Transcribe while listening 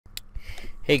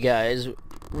Hey guys,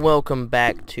 welcome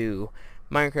back to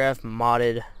Minecraft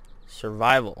Modded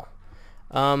Survival.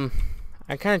 I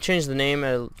kind of changed the name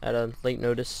at a late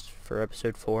notice for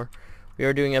episode 4. We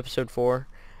are doing episode 4.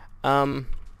 This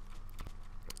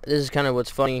is kind of what's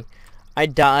funny. I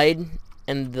died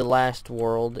in the last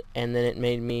world, and then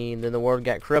then the world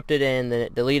got corrupted, and then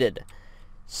it deleted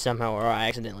somehow, or I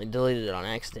accidentally deleted it on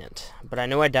accident. But I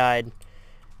know I died,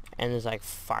 and it's like,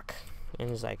 fuck.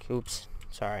 And it's like, oops,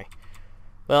 sorry.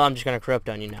 Well, I'm just going to corrupt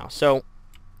on you now. So,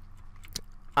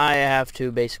 I have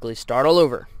to basically start all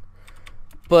over.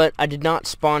 But I did not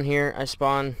spawn here. I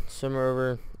spawned somewhere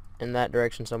over in that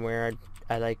direction somewhere.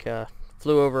 I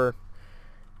flew over a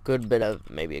good bit of,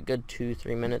 maybe a good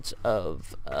 2-3 minutes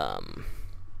of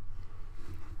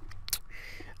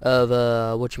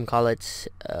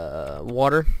whatchamacallit,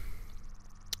 water.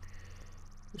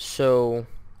 So,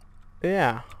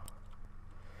 yeah.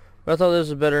 But I thought this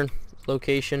was a better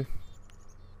location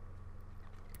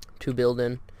to build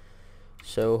in,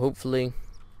 so hopefully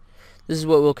this is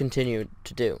what we'll continue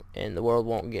to do and the world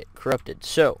won't get corrupted.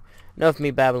 So enough of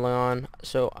me babbling on.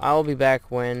 So I'll be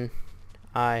back when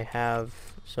I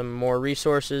have some more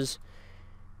resources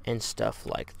and stuff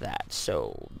like that,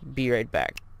 so be right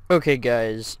back. Okay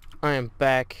guys, I am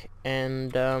back,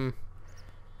 and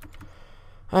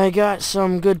I got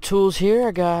some good tools here.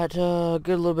 I got a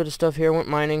good little bit of stuff here. I went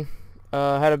mining,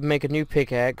 had to make a new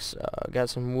pickaxe, got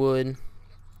some wood,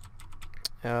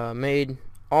 made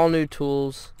all new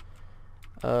tools.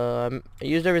 I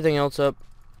used everything else up,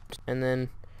 and then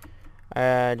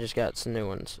I just got some new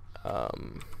ones.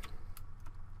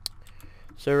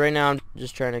 So right now I'm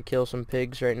just trying to kill some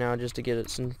pigs right now just to get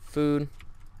it some food.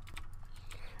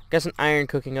 Got some iron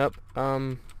cooking up.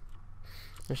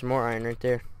 There's some more iron right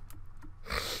there.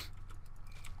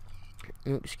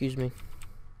 Ooh, excuse me.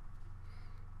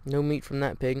 No meat from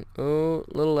that pig. Oh,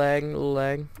 little lag, little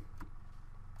lag.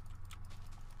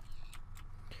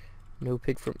 No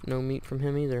meat from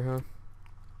him either, huh?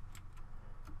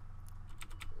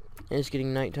 And it's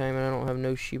getting nighttime and I don't have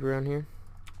no sheep around here.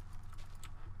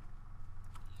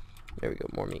 There we go,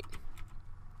 more meat.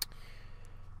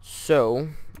 So,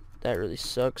 that really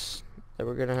sucks that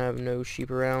we're gonna have no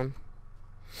sheep around.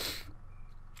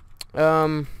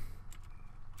 Kinda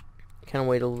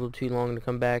wait a little too long to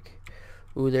come back.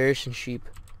 Ooh, there is some sheep.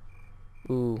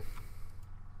 Ooh.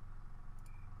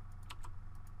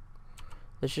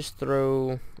 Let's just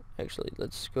throw, actually,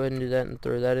 let's go ahead and do that and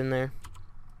throw that in there.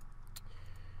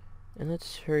 And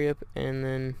let's hurry up and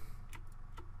then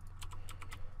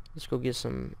let's go get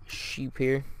some sheep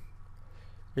here.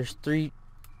 There's three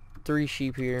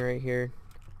sheep here, right here.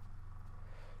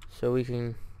 So we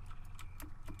can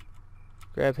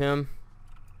grab him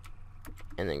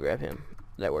and then grab him.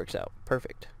 That works out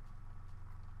perfect.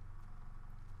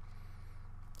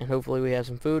 And hopefully we have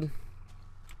some food. I'm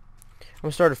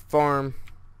gonna start a farm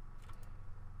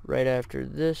right after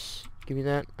this. Give me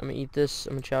that. I'm gonna eat this.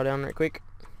 I'm gonna chow down right quick.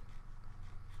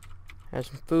 Have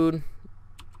some food.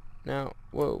 Now,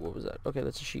 whoa, what was that? Okay,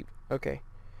 that's a sheep. Okay.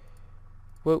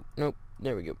 Whoa, nope.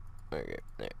 There we go. Okay,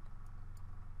 there.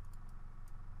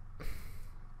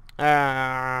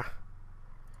 I've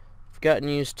gotten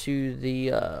used to the,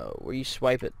 where you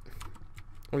swipe it.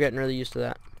 We're getting really used to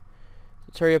that.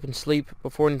 Let's hurry up and sleep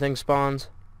before anything spawns.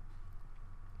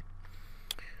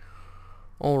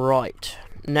 Alright.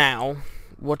 Now,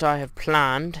 what I have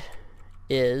planned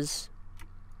is...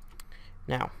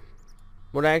 Now,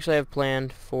 what I actually have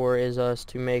planned for is us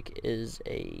to make is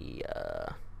a,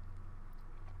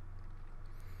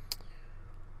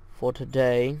 for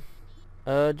today,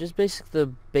 just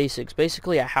the basics.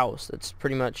 Basically a house. That's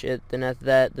pretty much it. Then after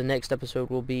that, the next episode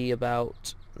will be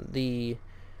about the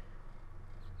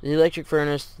electric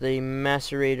furnace, the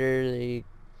macerator, the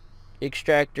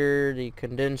extractor, the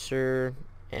condenser,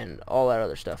 and all that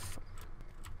other stuff.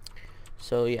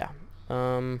 So yeah,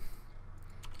 let's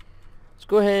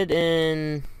go ahead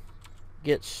and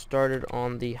get started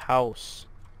on the house.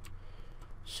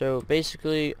 So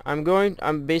basically, I'm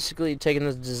basically taking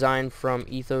this design from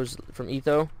Etho's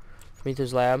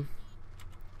lab.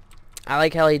 I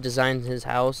like how he designed his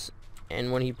house,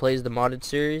 and when he plays the modded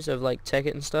series of like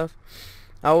Tekkit and stuff,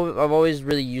 I've always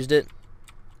really used it.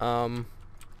 I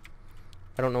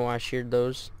don't know why I sheared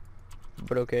those,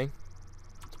 but okay.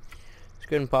 Let's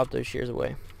go ahead and pop those shears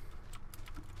away.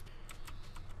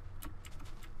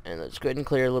 And let's go ahead and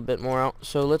clear a little bit more out.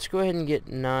 So let's go ahead and get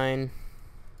 9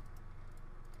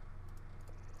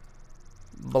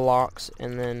 blocks,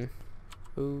 and then,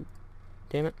 ooh,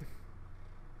 damn it.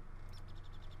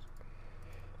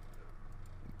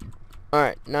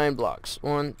 Alright, 9 blocks.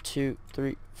 1, 2,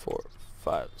 3, 4,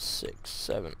 5, 6,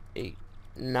 7, 8,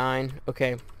 9.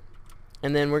 Okay.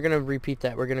 And then we're going to repeat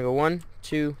that. We're going to go 1,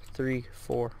 2, 3,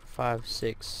 4, 5,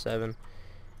 6, 7,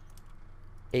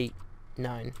 8,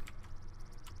 9.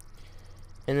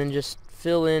 And then just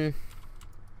fill in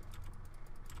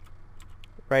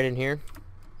right in here.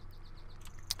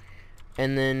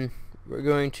 And then we're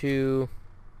going to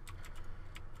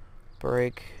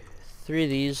break 3 of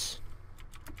these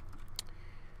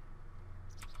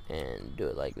and do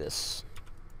it like this.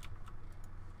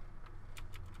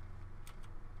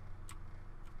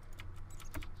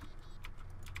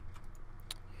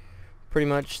 Pretty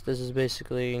much this is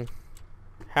basically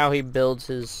how he builds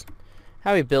it.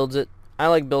 I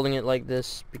like building it like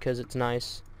this because it's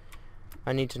nice.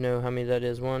 I need to know how many that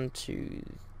is. 1, 2,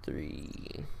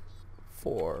 3,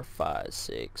 4, 5,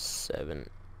 6, 7,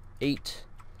 8.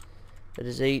 That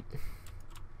is 8.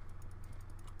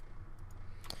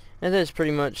 And that's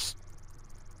pretty much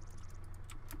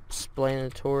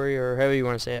explanatory, or however you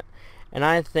want to say it. And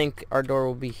I think our door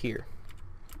will be here.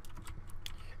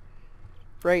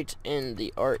 Right in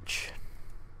the arch.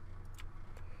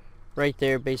 Right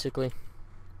there, basically.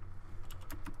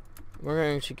 We're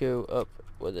going to go up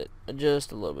with it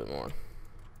just a little bit more.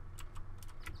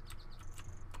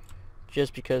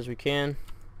 Just because we can.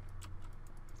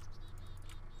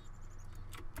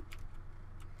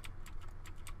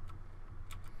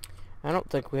 I don't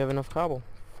think we have enough cobble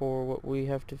for what we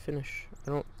have to finish. I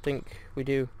don't think we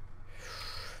do.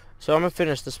 So I'm going to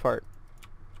finish this part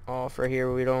off right here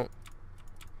where we don't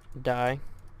die.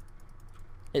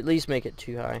 At least make it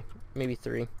 2 high. Maybe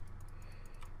 3.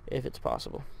 If it's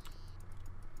possible.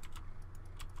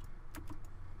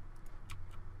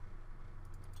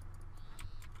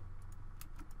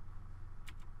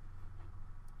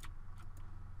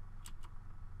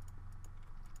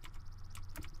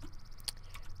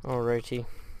 Alrighty.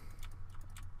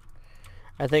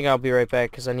 I think I'll be right back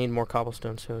because I need more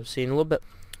cobblestone, so see you in a little bit.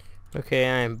 Okay,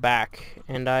 I am back,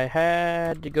 and I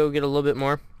had to go get a little bit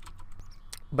more,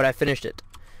 but I finished it.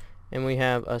 And we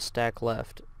have a stack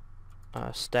left.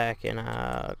 A stack and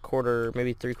a quarter,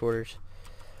 maybe 3/4.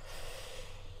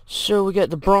 So we got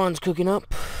the bronze cooking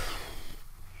up.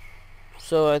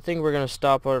 So I think we're going to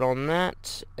stop it on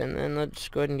that, and then let's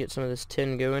go ahead and get some of this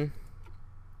tin going.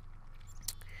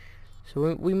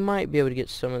 So we might be able to get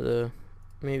some of the,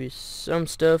 maybe some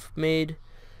stuff made.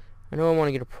 I know I want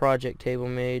to get a project table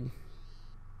made.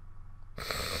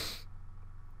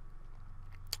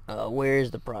 Where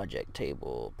is the project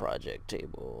table? Project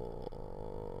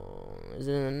table. Is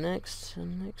it in the next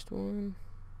one?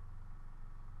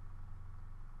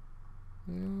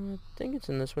 No, I think it's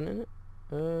in this one, isn't it?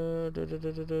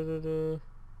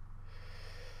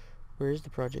 Where is the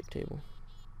project table?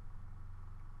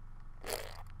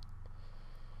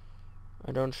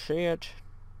 I don't see it.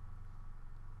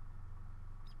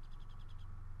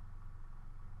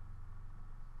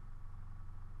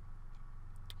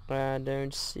 I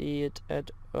don't see it at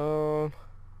all.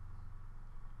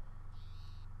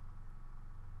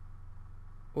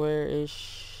 Where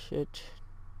is it?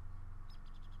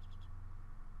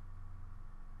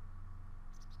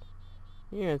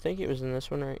 Yeah, I think it was in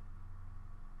this one right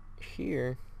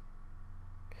here.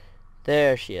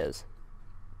 There she is.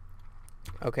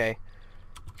 Okay.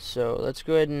 So let's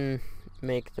go ahead and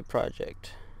make the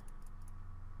project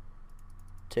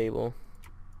table.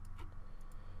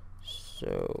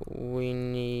 So we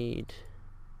need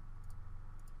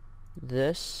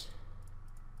this,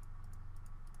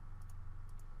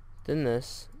 then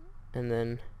this, and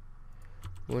then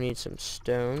we need some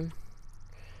stone.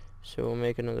 So we'll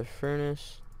make another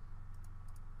furnace.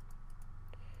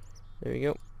 There we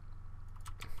go.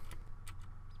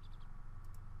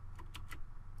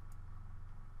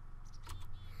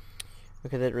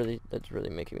 Okay, that's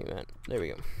really making me mad. There we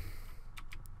go.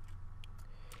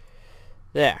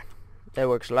 There. That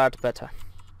works a lot better.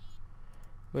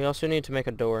 We also need to make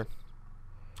a door.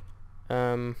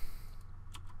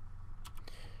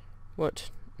 What?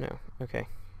 No. Okay.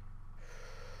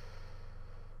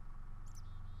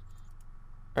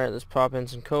 Alright, let's pop in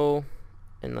some coal.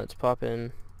 And let's pop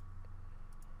in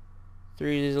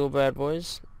 3 of these little bad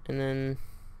boys. And then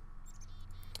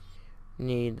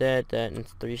need that, and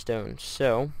 3 stone.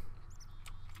 So,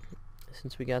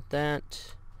 since we got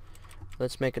that,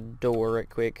 let's make a door right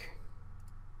quick.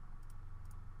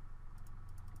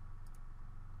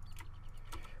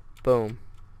 Boom.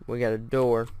 We got a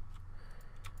door.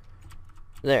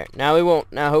 There. Now we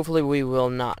won't. Now hopefully we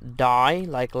will not die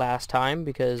like last time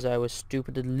because I was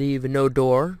stupid to leave no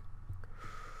door.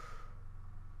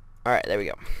 Alright, there we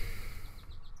go.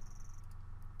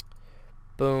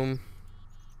 Boom.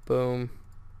 Boom.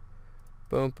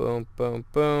 Boom, boom, boom,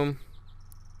 boom.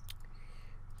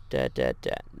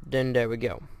 Then there we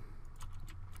go.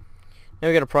 Now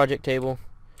we got a project table.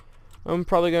 I'm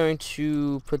probably going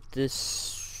to put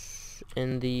this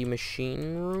in the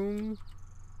machine room.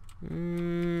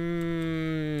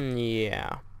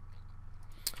 Yeah.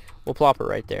 We'll plop it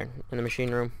right there in the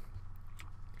machine room.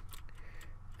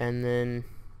 And then,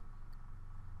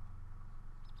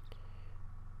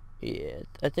 yeah,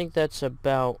 I think that's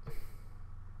about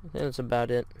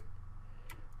it.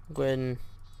 Go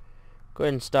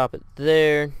ahead and stop it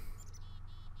there.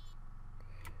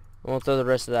 We'll throw the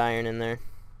rest of the iron in there.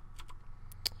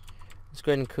 Let's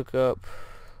go ahead and cook up.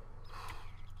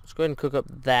 Let's go ahead and cook up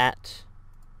that,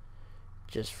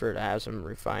 just for to have some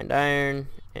refined iron,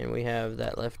 and we have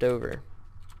that left over.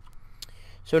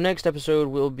 So next episode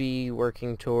we'll be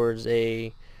working towards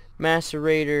a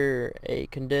macerator, a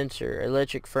condenser,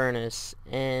 electric furnace,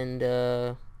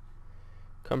 and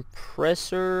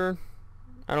compressor.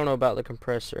 I don't know about the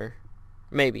compressor.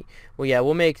 Maybe. Well, yeah,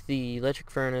 we'll make the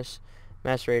electric furnace,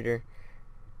 macerator,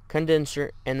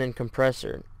 condenser, and then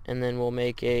compressor, and then we'll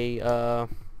make a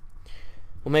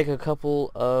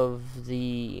couple of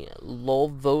the low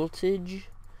voltage.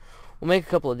 We'll make a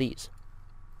couple of these.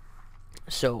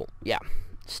 So yeah,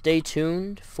 stay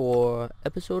tuned for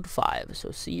episode 5.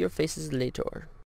 So see your faces later.